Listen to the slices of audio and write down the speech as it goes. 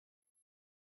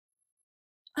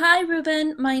Hi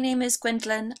Ruben, my name is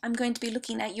Gwendolyn. I'm going to be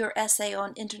looking at your essay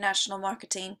on international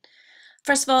marketing.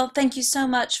 First of all, thank you so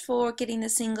much for getting the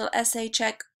single essay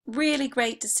check. Really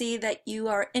great to see that you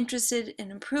are interested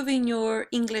in improving your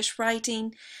English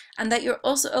writing and that you're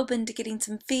also open to getting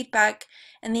some feedback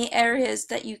in the areas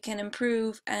that you can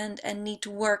improve and need to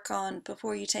work on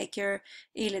before you take your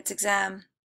IELTS exam.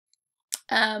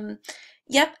 Um,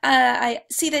 I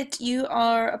see that you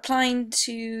are applying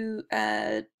to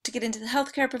get into the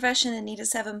healthcare profession and need a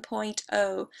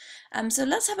 7.0. So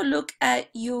let's have a look at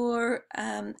your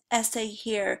essay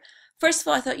here. First of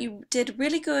all, I thought you did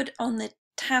really good on the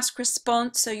task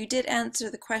response. So you did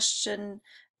answer the question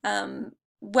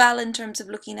well in terms of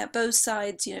looking at both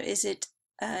sides. You know, is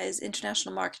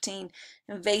international marketing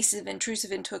invasive,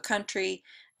 intrusive into a country,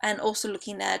 and also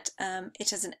looking at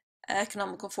it as an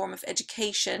economical form of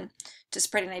education to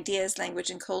spreading ideas, language,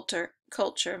 and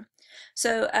culture.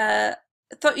 So I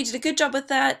thought you did a good job with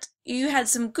that. You had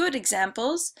some good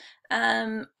examples.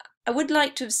 I would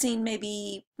like to have seen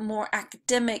maybe more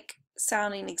academic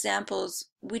sounding examples,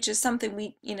 which is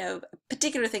something a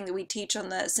particular thing that we teach on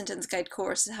the sentence guide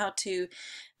course, is how to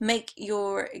make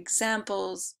your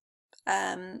examples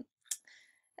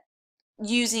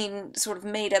using sort of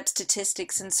made up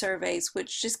statistics and surveys,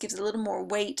 which just gives a little more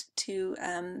weight to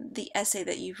the essay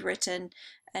that you've written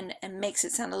and makes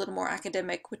it sound a little more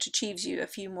academic, which achieves you a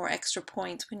few more extra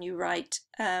points when you write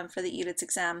for the IELTS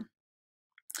exam.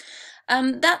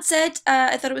 That said,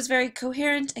 I thought it was very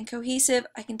coherent and cohesive.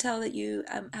 I can tell that you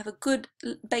have a good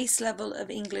base level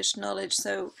of English knowledge,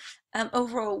 so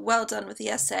overall, well done with the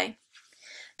essay.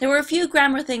 There were a few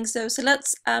grammar things though, so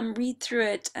let's read through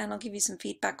it and I'll give you some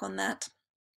feedback on that.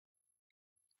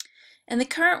 In the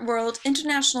current world,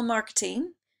 international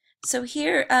marketing. So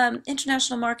here,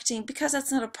 international marketing, because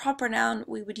that's not a proper noun,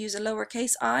 we would use a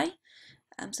lowercase I.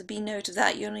 So be note of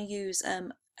that. You only use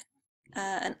an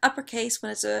uppercase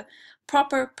when it's a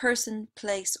proper person,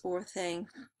 place, or thing.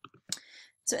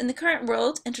 So in the current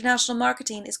world, international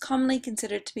marketing is commonly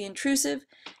considered to be intrusive,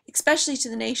 especially to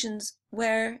the nations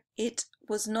where it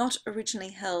was not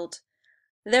originally held.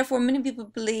 Therefore, many people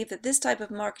believe that this type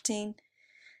of marketing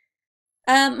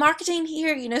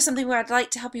here, something where I'd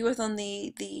like to help you with on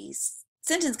the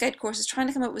sentence guide course is trying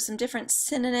to come up with some different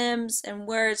synonyms and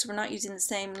words. We're not using the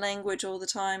same language all the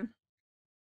time.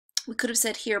 We could have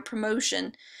said here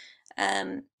promotion.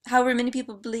 However, many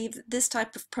people believe that this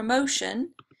type of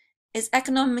promotion is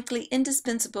economically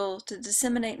indispensable to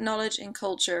disseminate knowledge and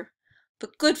culture.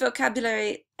 But good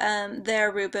vocabulary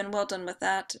there, Ruben. Well done with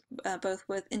that, both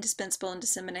with indispensable and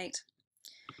disseminate.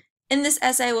 In this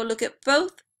essay, we'll look at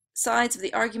both sides of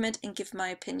the argument and give my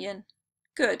opinion.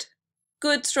 Good.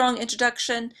 Good, strong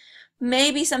introduction.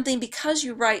 Maybe something, because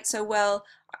you write so well,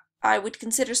 I would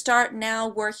consider start now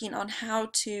working on how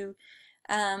to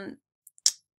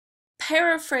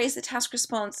paraphrase the task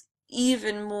response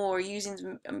even more,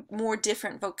 using more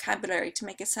different vocabulary to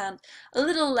make it sound a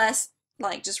little less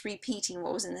like just repeating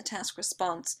what was in the task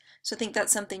response. So I think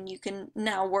that's something you can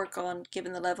now work on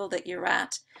given the level that you're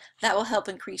at. That will help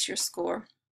increase your score.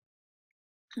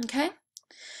 Okay?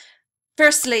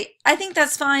 Firstly, I think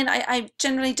that's fine. I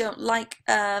generally don't like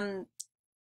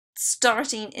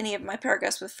starting any of my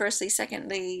paragraphs with firstly,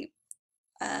 secondly,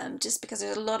 just because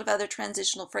there's a lot of other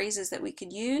transitional phrases that we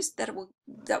could use that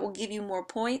will give you more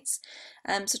points.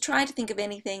 So try to think of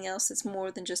anything else that's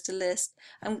more than just a list.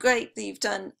 I'm great that you've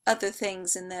done other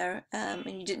things in there and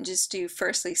you didn't just do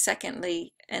firstly,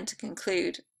 secondly, and to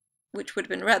conclude, which would have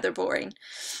been rather boring.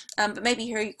 But maybe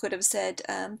here you could have said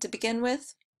to begin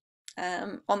with.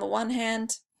 On the one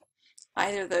hand,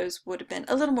 either of those would have been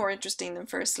a little more interesting than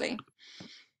firstly.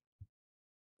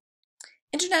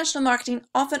 International marketing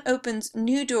often opens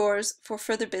new doors for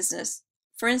further business.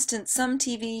 For instance, some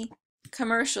TV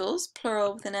commercials,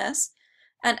 plural with an S,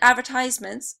 and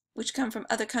advertisements, which come from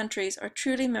other countries, are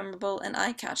truly memorable and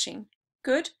eye-catching.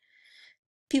 Good.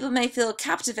 People may feel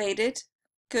captivated,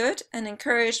 good, and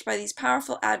encouraged by these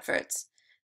powerful adverts.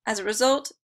 As a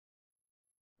result,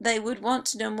 they would want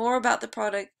to know more about the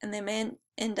product and they may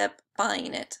end up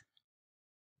buying it.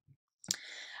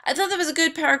 I thought that was a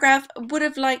good paragraph. I would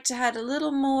have liked to had a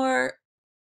little more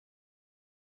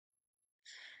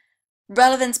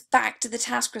relevance back to the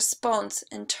task response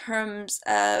in terms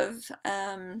of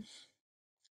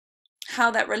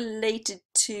how that related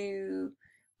to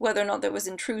whether or not that was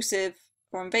intrusive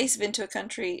or invasive into a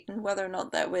country and whether or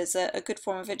not that was a good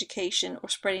form of education or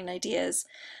spreading ideas.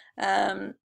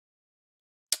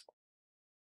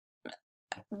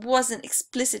 Wasn't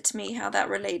explicit to me how that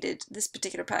related, this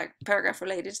particular paragraph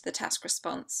related to the task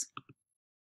response.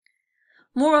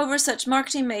 Moreover, such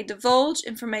marketing may divulge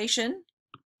information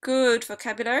good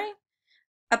vocabulary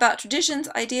about traditions,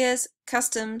 ideas,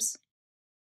 customs,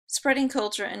 spreading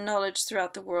culture and knowledge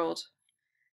throughout the world.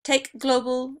 Take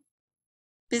global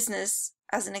business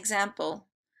as an example.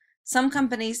 Some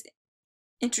companies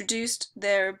introduced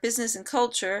their business and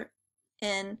culture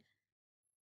in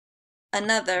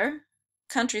another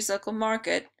country's local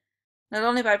market, not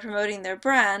only by promoting their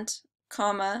brand,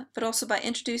 but also by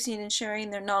introducing and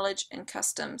sharing their knowledge and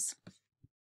customs.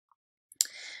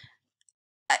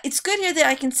 It's good here that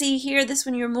I can see here this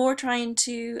one you're more trying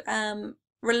to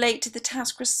relate to the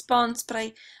task response,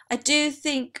 but I do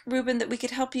think, Ruben, that we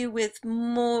could help you with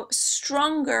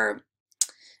stronger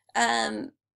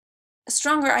ideas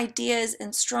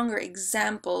and stronger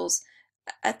examples.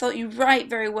 I thought you write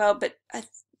very well, but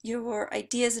your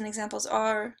ideas and examples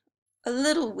are a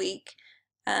little weak.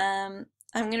 I'm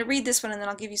going to read this one and then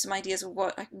I'll give you some ideas of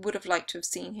what I would have liked to have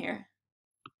seen here.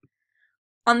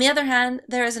 On the other hand,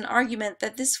 there is an argument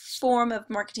that this form of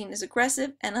marketing is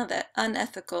aggressive and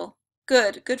unethical.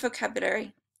 Good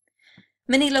vocabulary.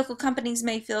 Many local companies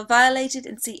may feel violated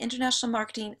and see international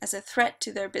marketing as a threat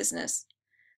to their business.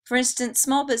 For instance,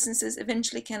 small businesses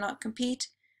eventually cannot compete,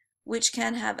 which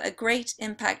can have a great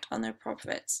impact on their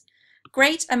profits.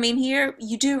 Great, I mean here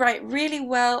you do write really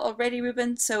well already,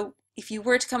 Ruben, so if you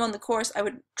were to come on the course, I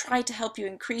would try to help you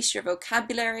increase your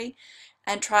vocabulary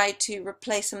and try to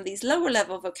replace some of these lower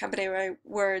level vocabulary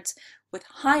words with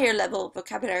higher level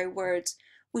vocabulary words,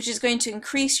 which is going to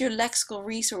increase your lexical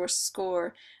resource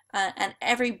score, and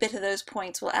every bit of those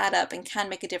points will add up and can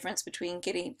make a difference between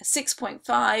getting a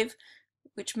 6.5,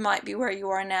 which might be where you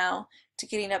are now, to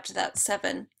getting up to that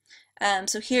 7.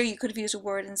 So here you could have used a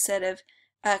word instead of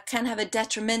can have a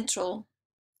detrimental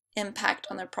impact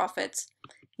on their profits.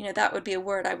 You know, that would be a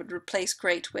word I would replace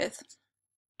great with.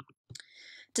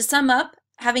 To sum up,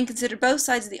 having considered both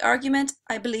sides of the argument,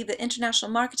 I believe that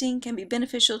international marketing can be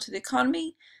beneficial to the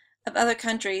economy of other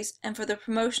countries and for the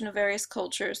promotion of various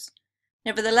cultures.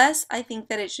 Nevertheless, I think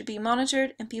that it should be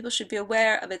monitored and people should be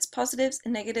aware of its positives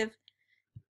and negative.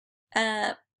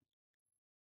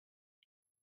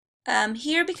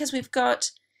 Here, because we've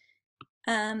got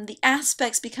the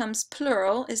aspects becomes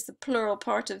plural, is the plural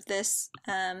part of this,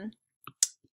 I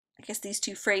guess these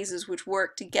two phrases which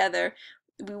work together.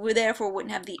 We therefore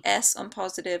wouldn't have the S on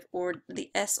positive or the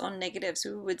S on negative,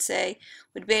 so we would say,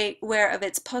 would be aware of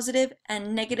its positive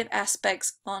and negative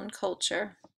aspects on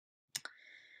culture.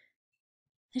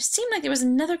 It seemed like there was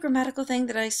another grammatical thing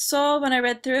that I saw when I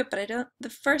read through it, but the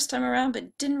first time around,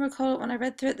 but didn't recall it when I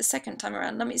read through it the second time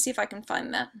around. Let me see if I can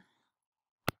find that.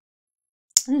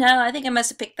 No, I think I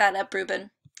must have picked that up, Ruben.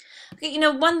 Okay, you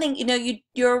know, one thing, you know,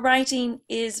 your writing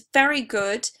is very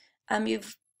good.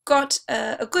 You've got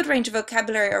a good range of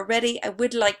vocabulary already. I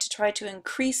would like to try to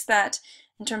increase that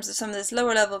in terms of some of this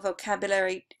lower level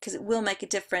vocabulary because it will make a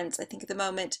difference. I think at the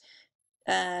moment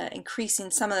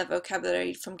increasing some of that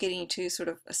vocabulary from getting to sort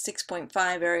of a 6.5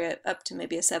 area up to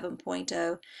maybe a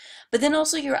 7.0. But then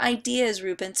also your ideas,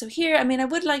 Ruben. So here, I mean, I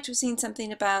would like to have seen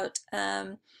something about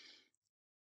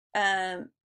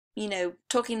you know,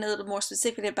 talking a little more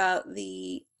specifically about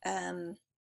the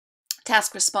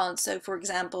task response. So for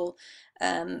example,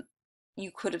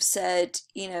 you could have said,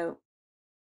 you know,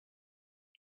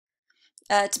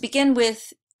 to begin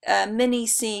with, many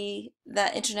see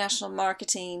that international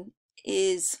marketing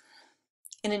is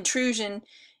an intrusion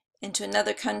into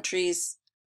another country's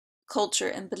culture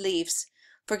and beliefs.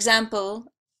 For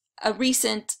example, a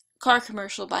recent car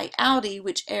commercial by Audi,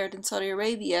 which aired in Saudi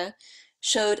Arabia,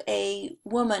 showed a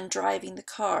woman driving the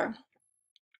car.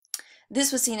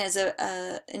 This was seen as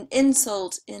an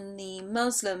insult in the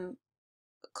Muslim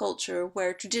culture,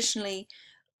 where traditionally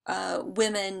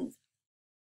women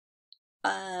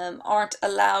aren't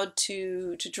allowed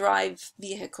to drive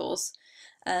vehicles.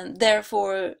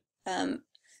 Therefore,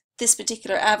 this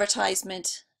particular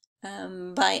advertisement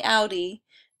by Audi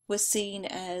was seen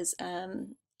as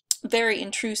very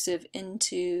intrusive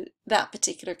into that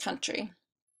particular country.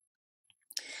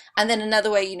 And then another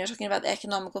way, you know, talking about the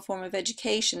economical form of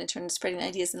education in terms of spreading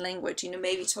ideas and language, you know,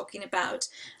 maybe talking about,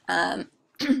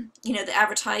 you know, the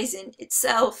advertising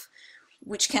itself,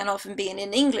 which can often be in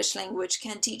an English language,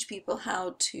 can teach people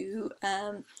how to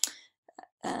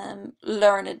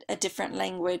learn a different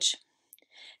language.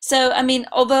 So, I mean,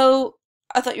 although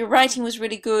I thought your writing was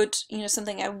really good, you know,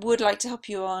 something I would like to help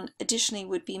you on additionally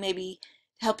would be maybe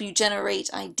help you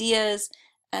generate ideas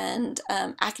and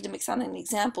academic sounding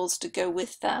examples to go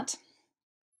with that.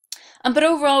 But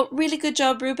overall, really good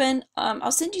job, Ruben.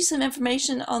 I'll send you some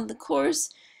information on the course.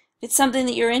 If it's something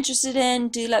that you're interested in,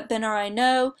 do let Ben or I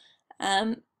know.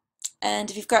 And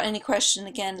if you've got any question,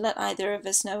 again, let either of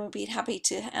us know. We'd be happy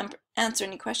to answer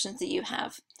any questions that you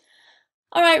have.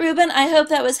 All right, Ruben, I hope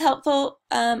that was helpful.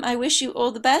 I wish you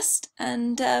all the best,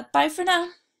 and bye for now.